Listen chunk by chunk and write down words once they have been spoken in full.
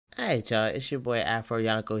Alright, y'all, it's your boy Afro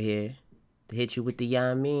Yanko here to hit you with the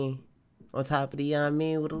Yamin on top of the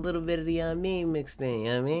Yamin with a little bit of the Yamin mixed in, you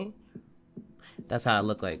know what I mean? That's how I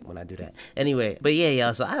look like when I do that. Anyway, but yeah,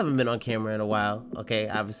 y'all, so I haven't been on camera in a while, okay?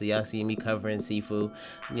 Obviously, y'all see me covering Sifu.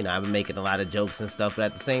 You know, I've been making a lot of jokes and stuff, but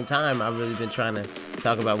at the same time, I've really been trying to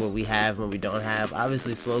talk about what we have and what we don't have.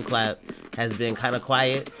 Obviously, Slow Clap has been kind of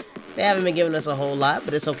quiet. They haven't been giving us a whole lot,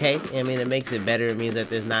 but it's okay. I mean, it makes it better. It means that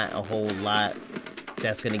there's not a whole lot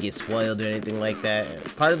that's gonna get spoiled or anything like that.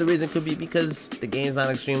 Part of the reason could be because the game's not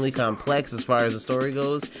extremely complex as far as the story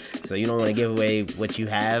goes, so you don't want to give away what you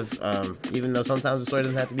have, even though sometimes the story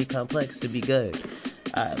doesn't have to be complex to be good.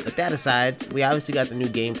 But that aside, we obviously got the new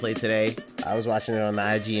gameplay today. I was watching it on the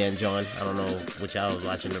IGN, John. I don't know which I was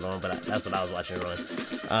watching it on, but that's what I was watching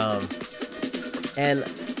it on. And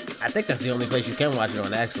I think that's the only place you can watch it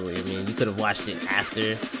on, actually. I mean, you could have watched it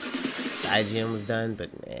after IGN was done, but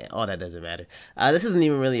all that doesn't matter. This isn't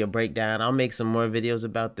even really a breakdown. I'll make some more videos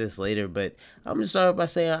about this later, but I'm gonna start by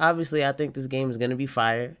saying, obviously, I think this game is gonna be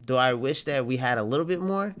fire. Do I wish that we had a little bit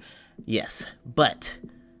more? Yes, but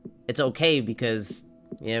it's okay because,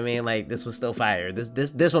 you know what I mean, like, this was still fire.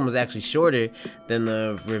 This one was actually shorter than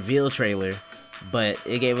the reveal trailer, but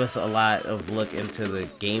it gave us a lot of look into the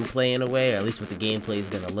gameplay in a way, or at least what the gameplay is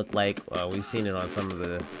gonna look like. We've seen it on some of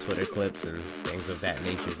the Twitter clips and things of that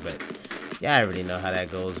nature, but yeah, I already know how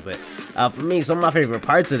that goes. But for me, some of my favorite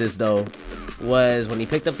parts of this, though, was when he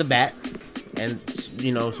picked up the bat and,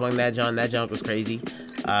 you know, swung that junk. That junk was crazy.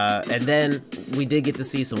 And then we did get to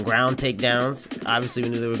see some ground takedowns. Obviously, we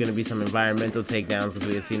knew there were going to be some environmental takedowns because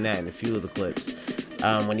we had seen that in a few of the clips.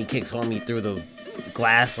 When he kicks homie through the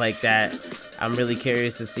glass like that, I'm really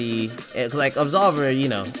curious to see. Like, Absolver, you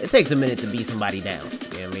know, it takes a minute to beat somebody down.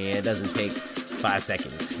 You know what I mean? It doesn't take 5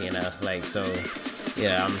 seconds, you know? Like, so,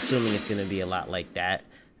 yeah, I'm assuming it's going to be a lot like that.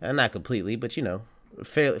 Not completely, but, you know,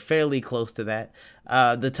 fairly close to that.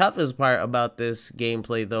 The toughest part about this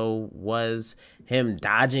gameplay, though, was him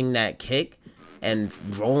dodging that kick and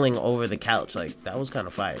rolling over the couch. Like, that was kind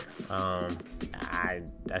of fire.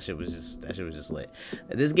 That shit was just lit.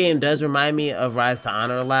 This game does remind me of Rise to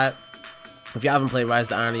Honor a lot. If y'all haven't played Rise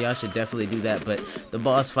to Honor, y'all should definitely do that. But the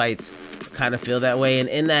boss fights kind of feel that way. And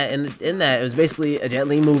in that, it was basically a Jet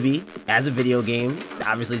Li movie as a video game.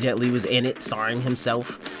 Obviously, Jet Li was in it, starring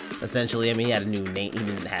himself. Essentially, I mean, he had a new name. He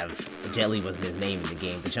didn't have, Jet Li wasn't his name in the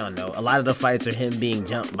game, but y'all know a lot of the fights are him being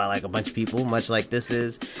jumped by like a bunch of people, much like this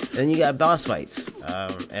is. And then you got boss fights,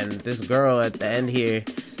 and this girl at the end here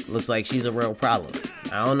looks like she's a real problem.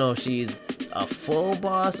 I don't know if she's a full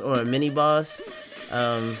boss or a mini boss.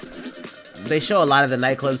 They show a lot of the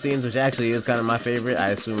nightclub scenes, which actually is kind of my favorite. I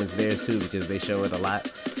assume it's theirs too because they show it a lot.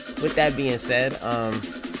 With that being said,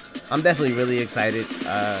 I'm definitely really excited.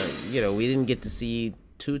 You know, we didn't get to see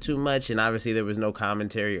too much, and obviously there was no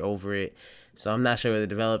commentary over it, so I'm not sure where the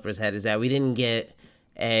developer's head is at. We didn't get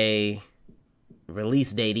a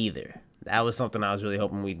release date either. That was something I was really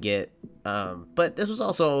hoping we'd get, but this was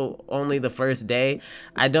also only the first day.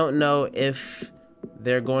 I don't know if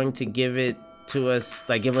they're going to give it to us,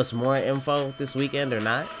 like give us more info this weekend or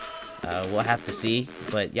not. We'll have to see,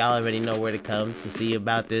 but y'all already know where to come to see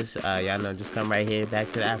about this. Y'all know, just come right here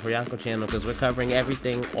back to the Afro Yanko channel because we're covering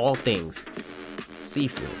everything, all things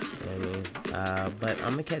Sifu, you know what I mean? But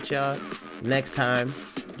I'm gonna catch y'all next time.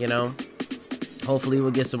 You know, hopefully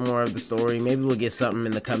we'll get some more of the story. Maybe we'll get something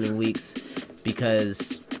in the coming weeks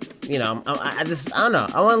because, you know, I don't know,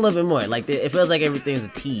 I want a little bit more. Like, it feels like everything's a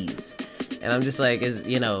tease, and I'm just like,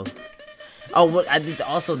 you know. Oh, what I did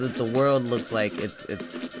also, the world looks like it's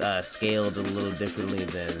scaled a little differently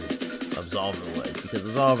than Absolver was, because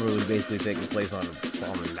Absolver was basically taking place on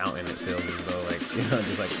a mountain. It feels as though, like, you know,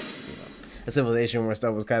 just like, you know, a civilization where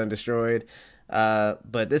stuff was kind of destroyed.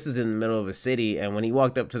 But this is in the middle of a city, and when he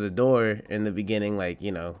walked up to the door in the beginning, like,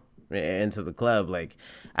 you know, into the club, like,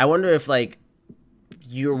 I wonder if, like,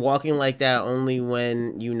 you're walking like that only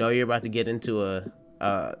when you know you're about to get into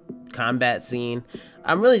a combat scene.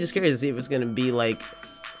 I'm really just curious to see if it's gonna be like,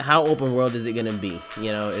 how open world is it gonna be?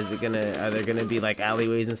 You know, are there gonna be like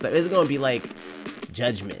alleyways and stuff? Is it gonna be like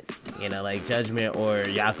Judgment? You know, like Judgment or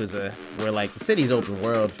Yakuza, where like the city's open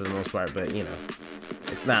world for the most part, but you know,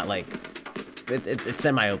 it's not like it's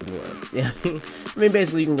semi-open world. Yeah, I mean,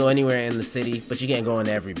 basically you can go anywhere in the city, but you can't go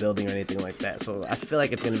into every building or anything like that. So I feel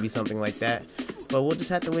like it's gonna be something like that, but we'll just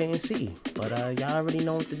have to wait and see. But y'all already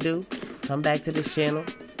know what to do. Come back to this channel,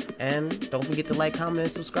 and don't forget to like, comment,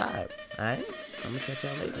 and subscribe. All right, I'm gonna catch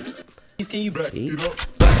y'all later. Can you break? Peace.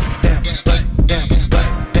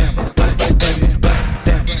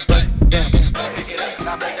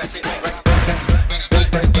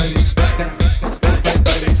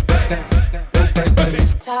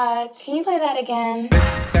 Touch, can you play that again?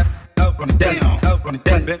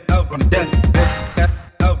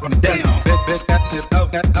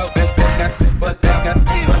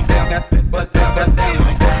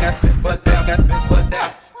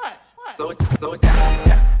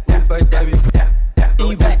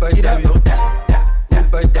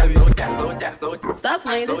 Stop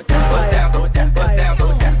playing this fire.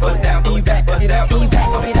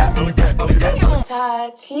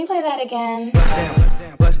 Touch, can you play that again?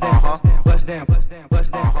 Bust down, bust down, bust down, bust down,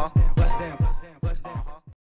 bust down, bust down, bust down, bust down.